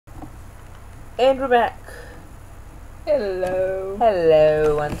And we're back. Hello.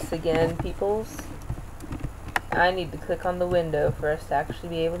 Hello once again, peoples. I need to click on the window for us to actually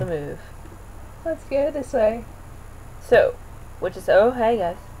be able to move. Let's go this way. So, oh, hey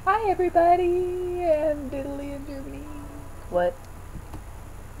guys. Hi everybody. I'm Italy and Germany. What?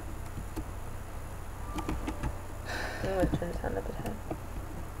 I'm gonna turn the sound up a tad.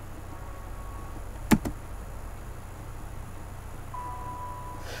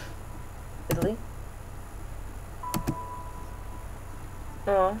 Italy?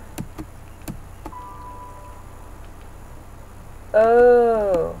 Oh.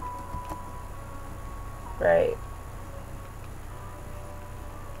 Oh. Right.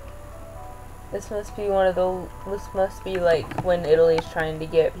 This must be like when Italy's trying to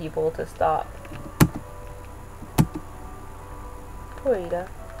get people to stop. Poor Ida.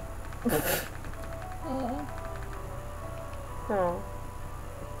 Oh.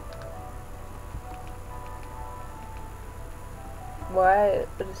 Why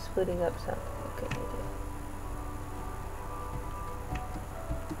would splitting up sound like a good idea?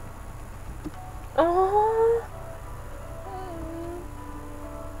 Oh.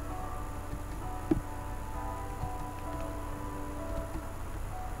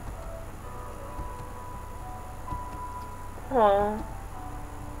 Oh.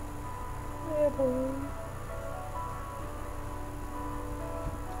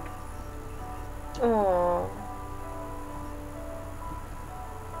 Oh.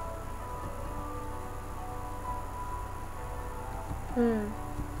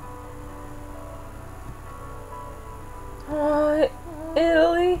 Oh,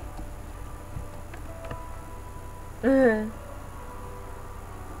 Italy.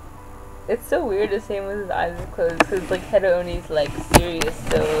 It's so weird to see him with his eyes closed because like HetaOni's like serious,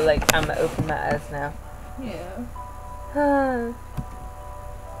 so like I'm gonna open my eyes now. Yeah. Oh.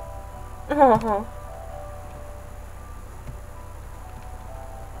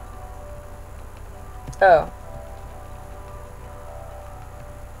 Oh.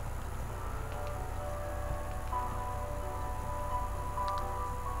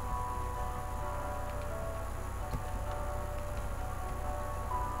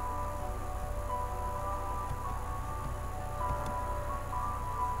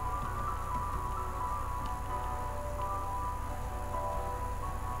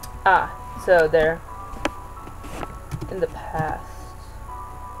 Ah, so they're in the past.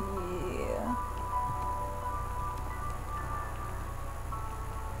 Yeah.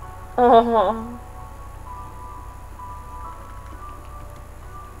 Oh.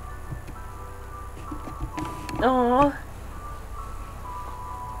 Oh.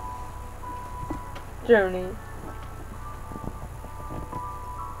 Germany.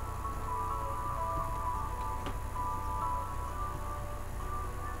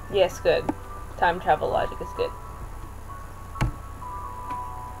 Yes, good. Time travel logic is good.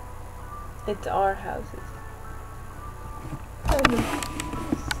 It's our houses. Kind of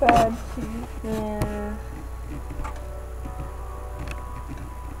sad too. Yeah.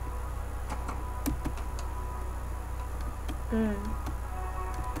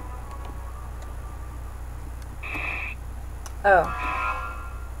 Oh.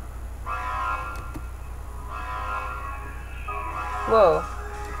 Whoa.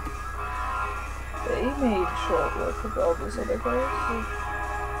 They made short work of all those other guys.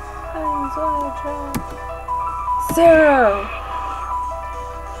 Zero!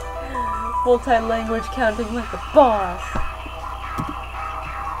 Multi-language counting like a boss.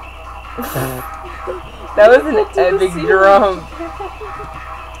 That was an epic drum.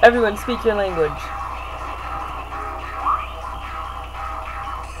 Everyone speak your language.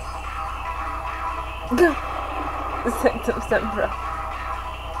 The Sanctum Sempra.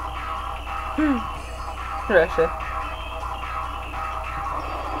 Russia.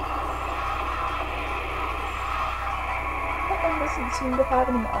 That one doesn't seem to have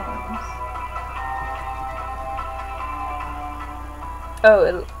any arms.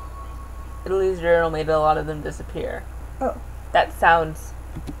 Oh, Italy's journal made a lot of them disappear. Oh. That sounds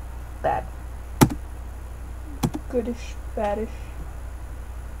bad. Goodish, baddish.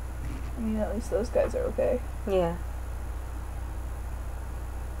 I mean, at least those guys are okay. Yeah.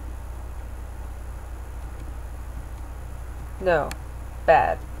 No.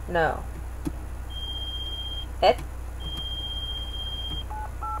 Bad. No. Et?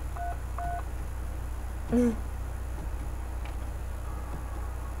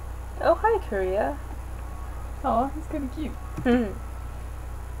 Oh, hi, Korea. Oh, he's kind of cute.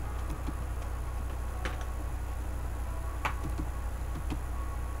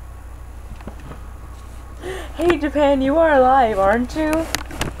 Hey Japan, you are alive, aren't you?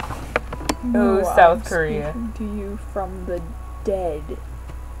 No, South I'm Korea. speaking to you from the dead.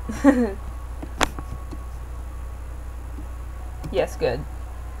 Yes, good.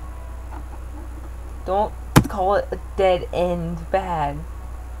 Don't call it a dead end bad.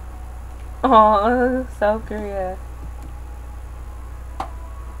 Aw, South Korea.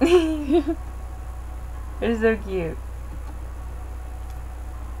 They're so cute.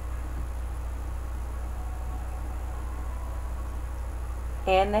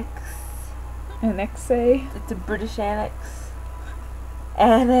 Annex. Annexe? It's a British annex.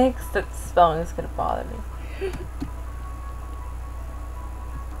 Annex. That spelling is gonna bother me.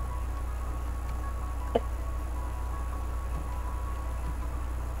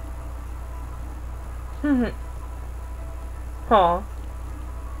 Huh.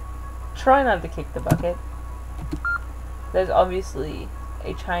 Try not to kick the bucket. There's obviously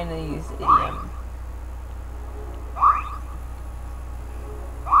a Chinese idiom.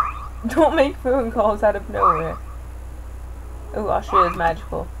 Don't make phone calls out of nowhere. Oh, Austria is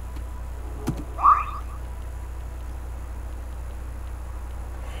magical.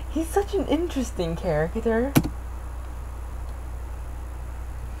 He's such an interesting character.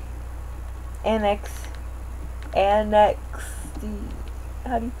 Annex.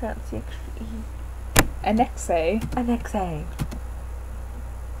 How do you pronounce the extra E? Annexe? Annexe.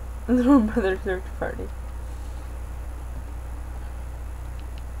 Little brother search party.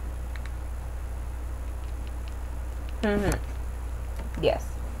 Yes.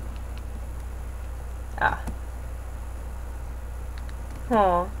 Ah.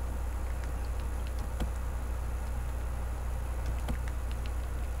 Huh.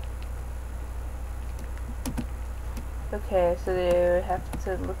 Okay, so they have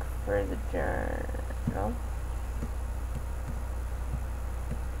to look for the journal.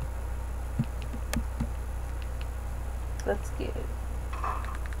 Let's get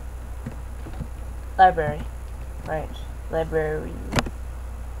library. Right. Library.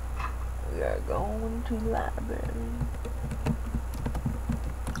 We are going to library.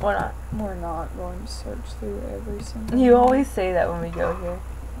 Or not. We're not going to search through every single You one. always say that when we go here.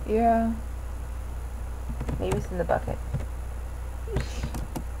 Yeah. Maybe it's in the bucket.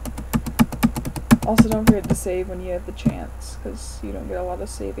 Also, don't forget to save when you have the chance, because you don't get a lot of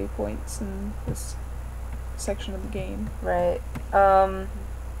saving points in this section of the game. Right.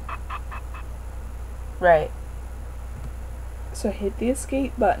 Right. So hit the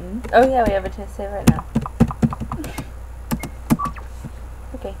escape button. Oh yeah, we have a chance to save right now.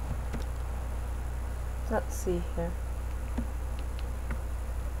 Okay. Let's see here.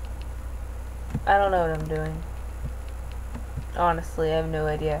 I don't know what I'm doing. Honestly, I have no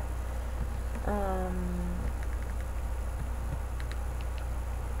idea.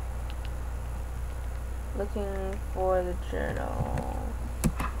 Looking for the journal.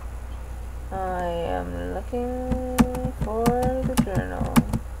 I am looking for the journal.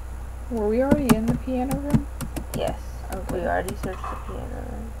 Were we already in the piano room? Yes. Okay. We already searched the piano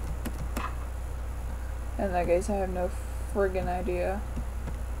room. In that case, I have no friggin' idea.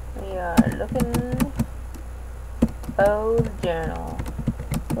 We are looking for the journal.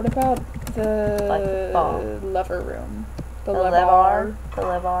 What about the Like the ball. lever room? The levar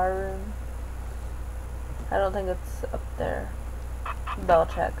room. I don't think it's up there. Bell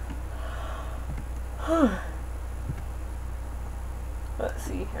check. Let's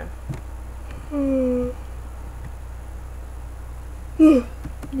see here.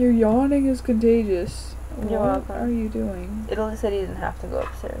 Your yawning is contagious. You're What welcome. are you doing? Italy said he didn't have to go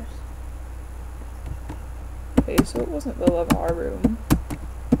upstairs. Okay, so it wasn't the levar room.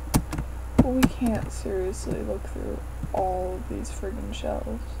 Well, we can't seriously look through all of these friggin'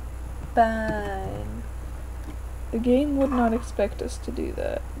 shelves. Fine. The game would not expect us to do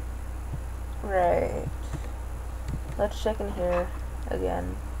that. Right. Let's check in here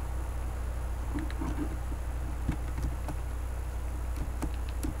again.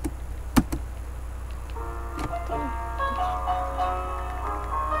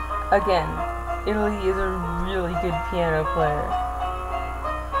 Again, Italy is a really good piano player.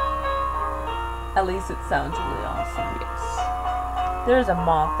 At least it sounds really awesome. Yes. There's a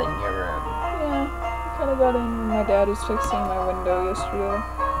moth in your room. Yeah, kind of got in. My dad was fixing my window yesterday.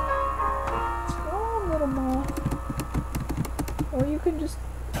 Oh, little moth. Or you can just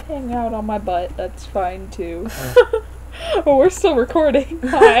hang out on my butt. That's fine too. Oh, we're still recording.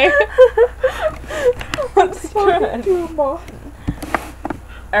 Hi. What's talking to a moth.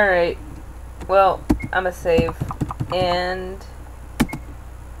 Alright. Well, I'ma save and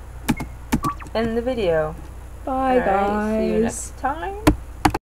end the video. Bye, Alright, guys. see you next time.